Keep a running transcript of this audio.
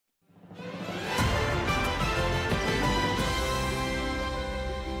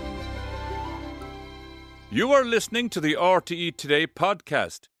You are listening to the RTE Today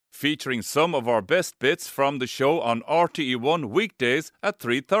podcast, featuring some of our best bits from the show on RTE1 weekdays at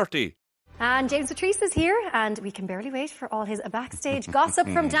 3:30. And James Patrice is here, and we can barely wait for all his backstage gossip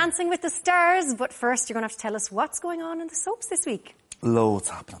from Dancing with the Stars. But first, you're going to have to tell us what's going on in the soaps this week. Loads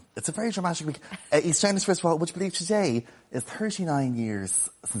happening. It's a very dramatic week. EastEnders, first of all, would you believe today is 39 years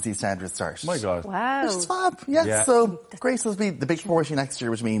since EastEnders started? My God. Wow. Which is fab, yeah. So Grace will be the big 40 next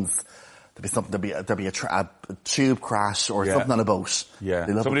year, which means there'll be something, there'll be a tube crash or something on a boat. Yeah.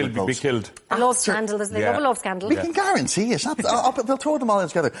 They love Somebody a will be killed. A love scandal, isn't it? Love a love scandal. We can guarantee it. They'll throw them all in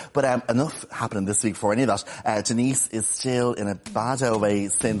together. But enough happening this week for any of that. Denise is still in a bad old way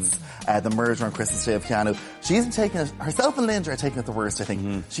since the murder on Christmas Day of Keanu. She's been taking it, herself and Linda are taking it the worst, I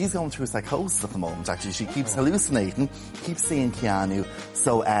think. She's going through psychosis at the moment, actually. She keeps hallucinating, keeps seeing Keanu.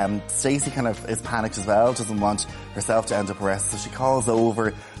 So Stacey kind of is panicked as well, doesn't want herself to end up arrested. So she calls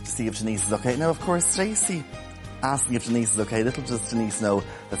over to see if Denise is okay. Now, of course, Stacey asking if Denise is okay. Little does Denise know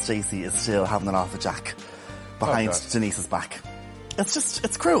that Stacey is still having an off with Jack behind Denise's back.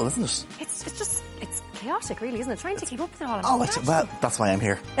 It's cruel, isn't it? It's chaotic, really, isn't it? Trying to keep up with it all. Well, that's why I'm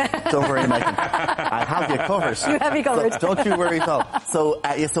here. Don't worry, Megan. I have you covered. You have me covered. So, don't you worry at all.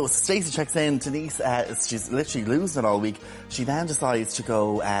 So Stacey checks in. Denise, she's literally losing it all week. She then decides to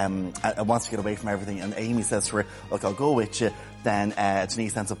go, and wants to get away from everything. And Amy says to her, "Look, I'll go with you." Then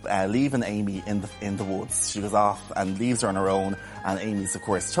Denise ends up leaving Amy in the woods. She goes off and leaves her on her own. And Amy's, of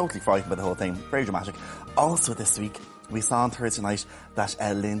course, totally frightened by the whole thing. Very dramatic. Also this week, we saw on Thursday night that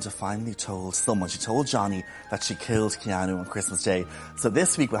Linda finally told someone. She told Johnny that she killed Keanu on Christmas Day. So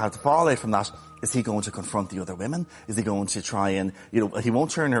this week we'll have to fall out from that. Is he going to confront the other women? Is he going to try and, he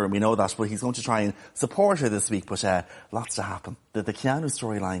won't turn her, and we know that, but he's going to try and support her this week. But lots to happen. The Keanu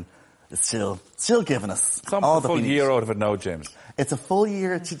storyline is still giving us all the full year out of it now, James. It's a full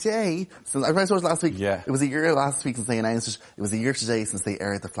year today. Since I saw it last week. Yeah. It was a year last week since they announced it. It was a year today since they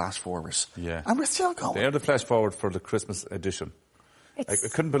aired the flash forward. Yeah. And we're still going. They aired the flash forward for the Christmas edition. I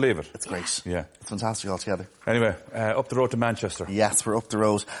couldn't believe it. It's great. Yeah. It's fantastic altogether. Anyway, up the road to Manchester. Yes, we're up the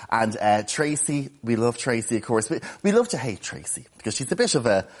road. And Tracy, we love Tracy, of course. We love to hate Tracy because she's a bit of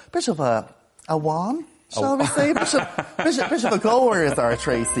a wan. Shall we say? Bit of a goer is our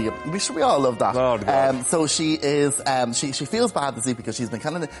Tracy. We all love that. Lord, so she is, she feels bad this week because she's been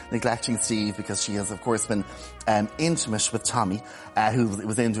kind of neglecting Steve because she has, of course, been intimate with Tommy, who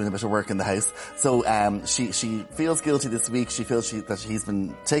was in doing a bit of work in the house. So she feels guilty this week. She feels that he's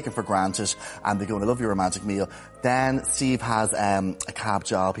been taken for granted, and they go on a lovely romantic meal. Then Steve has a cab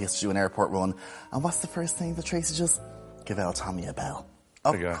job. He has to do an airport run. And what's the first thing that Tracy does? Give El Tommy a bell.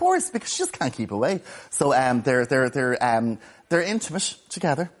 Of course, because she just can't keep away. So they're intimate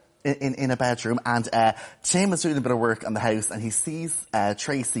together in a bedroom, and Tim is doing a bit of work on the house, and he sees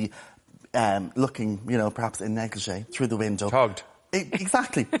Tracy looking, perhaps in negligee through the window. Togged.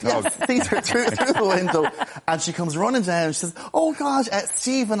 Exactly. Yes, sees her through the window, and she comes running down. And she says, "Oh God,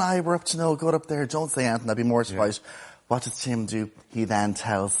 Steve and I were up to no good up there. Don't say anything. I'd be mortified." Yeah. What does Tim do? He then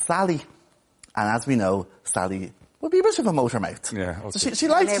tells Sally, and as we know, Sally would be a bit of a motor mouth. Yeah, okay. So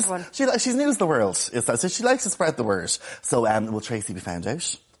she's news the world. So she likes to spread the word. So will Tracy be found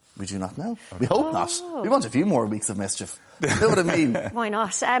out? We do not know. We hope not. We want a few more weeks of mischief. You know what I mean? Why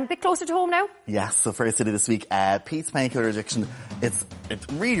not? A bit closer to home now? Yes, so first city this week, Pete's painkiller addiction. It's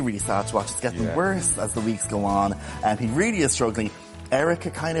really, really sad to watch. It's getting worse as the weeks go on. And he really is struggling.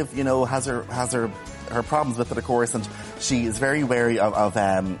 Erica kind of, has her problems with it, of course, and she is very wary of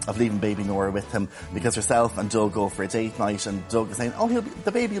leaving baby Nora with him because herself and Doug go for a date night, and Doug is saying, "Oh,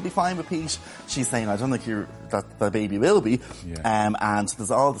 the baby will be fine with Pete." She's saying, "I don't think that the baby will be." Yeah. And there's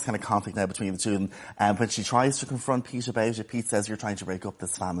all this kind of conflict now between the two of them. And when she tries to confront Pete about it, Pete says, "You're trying to break up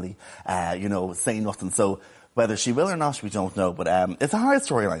this family," say nothing. So whether she will or not, we don't know. But it's a hard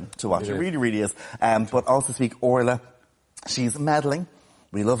storyline to watch. It really, really is. But also this week, Orla. She's meddling.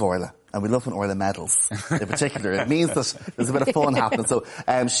 We love Orla. And we love when Orla meddles, in particular. It means that there's a bit of fun happening. So,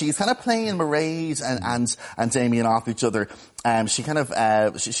 she's kind of playing Mairead and Damien off each other. She kind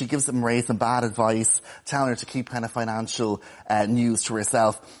of, she gives Mairead some bad advice, telling her to keep kind of financial, news to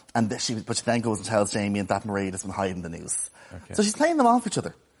herself. But she then goes and tells Damien that Mairead has been hiding the news. Okay. So she's playing them off each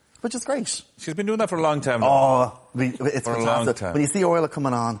other, which is great. She's been doing that for a long time now. Oh, it's for fantastic. A long time. When you see Orla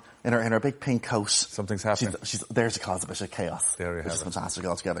coming on, in her big pink coat. Something's happening. She's there to cause a bit of chaos. There you have Which is it. fantastic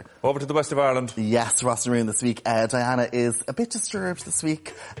altogether. Over to the west of Ireland. Yes, Ross and Roon this week. Diana is a bit disturbed this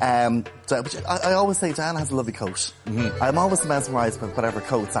week. I always say Diana has a lovely coat. I'm always mesmerised by whatever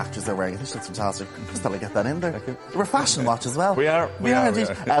coats actors are wearing. I think she looks fantastic. Just thought I'd get that in there. We're fashion watch as well. We are indeed.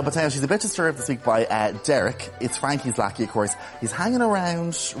 But she's a bit disturbed this week by Derek. It's Frankie's lackey, of course. He's hanging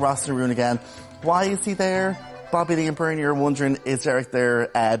around Ross and Roon again. Why is he there? Bobby Lee and Bernie are wondering, is Derek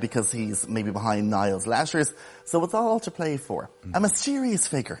there because he's maybe behind Niall's letters? So it's all to play for. A mysterious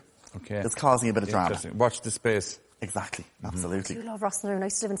figure is causing a bit of drama. Watch the space. Exactly, absolutely. I do love Ross and Roon. I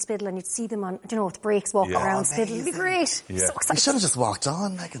used to live in Spiddle and you'd see them on, with breaks walking around Spiddle. It'd be great. Yeah. So I excited. should have just walked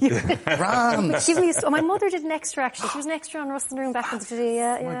on, Megan. Grand. My mother did an extra, actually. She was an extra on Ross and Roon back in the day.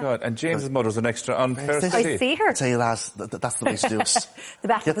 Yeah, Oh my God. And James's mother's an extra on Paris. I see her. I tell you that's the way to do it. The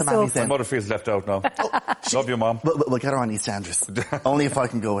back Get of the the mammies sofa. My in. mother feels left out now. Love you, Mom. We'll get her on EastEnders. Only if I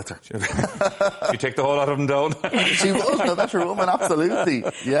can go with her. You take the whole lot of them down. She will. No, that's her woman, absolutely.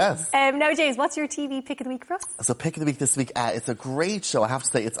 Yes. Now, James, what's your TV pick of the week for us? So pick of the week this week, it's a great show, I have to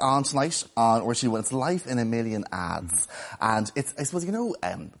say. It's on tonight on RTE1. It's Life in a Million Ads. And it's, I suppose,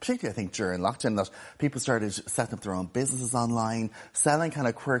 particularly I think during lockdown, that people started setting up their own businesses online, selling kind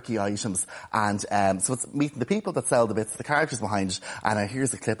of quirky items. And so it's meeting the people that sell the bits, the characters behind it. And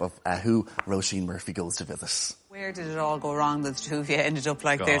here's a clip of who Roisin Murphy goes to visit. Where did it all go wrong that the two of you ended up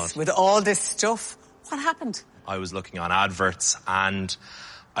like this with all this stuff? What happened? I was looking on adverts and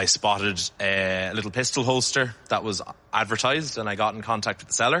I spotted a little pistol holster that was advertised, and I got in contact with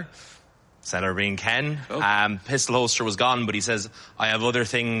the seller being Ken. Pistol holster was gone, but he says, I have other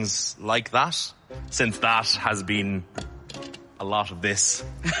things like that. Since that has been a lot of this.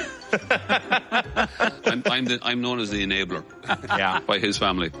 I'm known as the enabler by his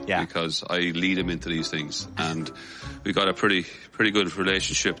family because I lead him into these things, and we got a pretty good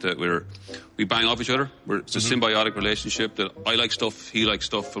relationship that we bang off each other. It's a symbiotic relationship that I like stuff, he likes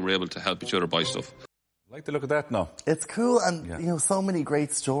stuff, and we're able to help each other buy stuff. I like the look of that now. It's cool, and so many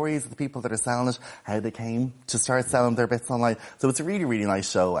great stories of the people that are selling it, how they came to start selling their bits online. So it's a really, really nice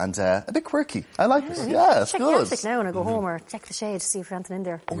show, and a bit quirky. I like it. Yeah, it's check good. Check now when I go home, or check the shade to see if there's anything in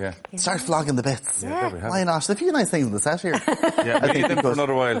there. Start flogging the bits. Yeah. Why not? There's a few nice things in the set here. We need them for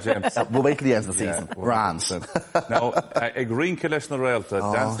another while, James. We'll wait till the end of the season. Grand. Now, a green Kilish Realta,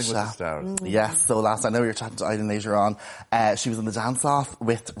 Dancing with the Stars. Yes, so last I know you were chatting to Aileen later on. She was in the dance-off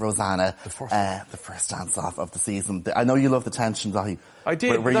with Rosanna. The first dance-off of the season. I know you love the tension, Dahi. I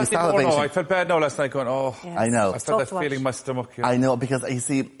did. Were you celebrating? I felt bad now last night going, I know. I felt that feeling in my stomach. I know, because you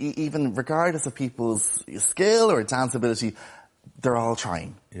see, even regardless of people's skill or dance ability, they're all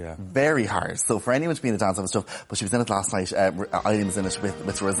trying. Yeah. Very hard. So for anyone to be in a dance and stuff, but she was in it last night, Eileen was in it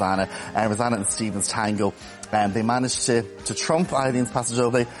with Rosanna, Rosanna and Stephen's tango, and they managed to trump Eileen's Paso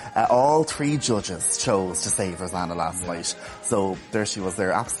Doble. All three judges chose to save Rosanna last night. So there she was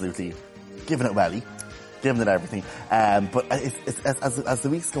there, absolutely giving it welly. Giving it everything. But as the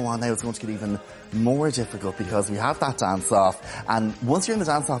weeks go on now, it's going to get even more difficult because we have that dance-off. And once you're in the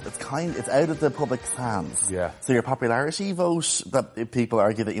dance-off, it's out of the public's hands. Yeah. So your popularity vote, that people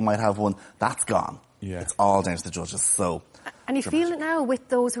argue that you might have won, that's gone. Yeah. It's all down to the judges. So. And you feel it now with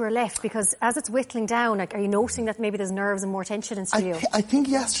those who are left, because as it's whittling down, are you noticing that maybe there's nerves and more tension in studio? I think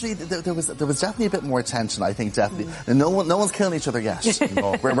yesterday there was definitely a bit more tension. I think definitely. No one's killing each other yet.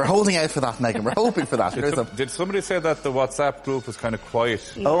 No. We're holding out for that, Megan. We're hoping for that. Did somebody say that the WhatsApp group was kind of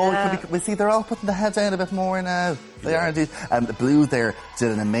quiet? Yeah. Oh, it could be, we see they're all putting the head down a bit more now. They are indeed. The Blue there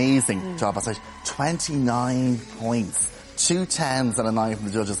did an amazing job last night. 29 points. 2 10s and a 9 from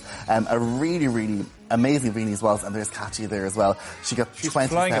the judges. A really, really amazing Vinnie as well. And there's Katya there as well. She got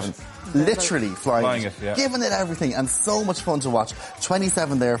 27. Literally flying it. Giving it everything. And so much fun to watch.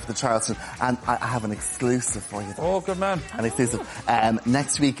 27 there for the Charleston. And I have an exclusive for you. Oh, good man. An exclusive.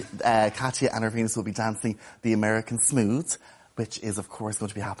 Next week, Katya and her Venus will be dancing the American Smooth, which is, of course, going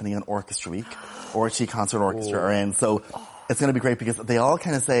to be happening on Orchestra Week. RTE Concert Orchestra are in. So it's going to be great because they all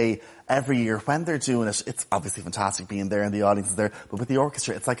kind of say every year when they're doing it, it's obviously fantastic being there and the audience is there, but with the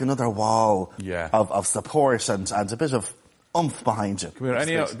orchestra, it's like another wall of support and a bit of oomph behind you. Come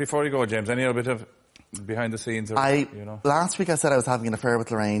here, before you go, James, any other bit of behind the scenes? Last week I said I was having an affair with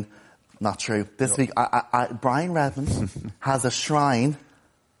Lorraine. Not true. This week, Brian Redmond has a shrine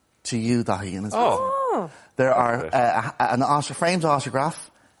to you, Dahi, in his room. There are a framed autograph,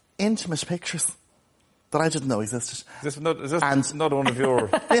 intimate pictures. that I didn't know existed. Is this not one of your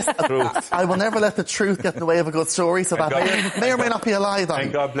truths? I will never let the truth get in the way of a good story, so that may or may not be a lie, Donny.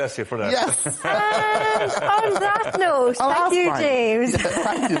 And God bless you for that. Yes. On that note, thank you, James. Yeah,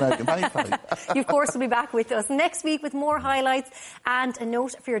 thank you, Megan. Thank you. You, of course, will be back with us next week with more highlights. And a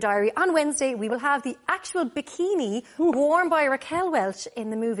note for your diary. On Wednesday, we will have the actual bikini worn by Raquel Welch in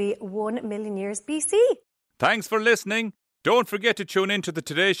the movie 1 Million Years BC. Thanks for listening. Don't forget to tune in to the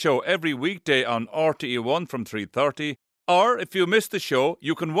Today Show every weekday on RTE1 from 3:30. Or if you missed the show,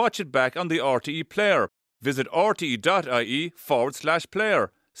 you can watch it back on the RTE player. Visit rte.ie/player.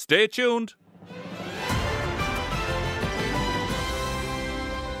 Stay tuned.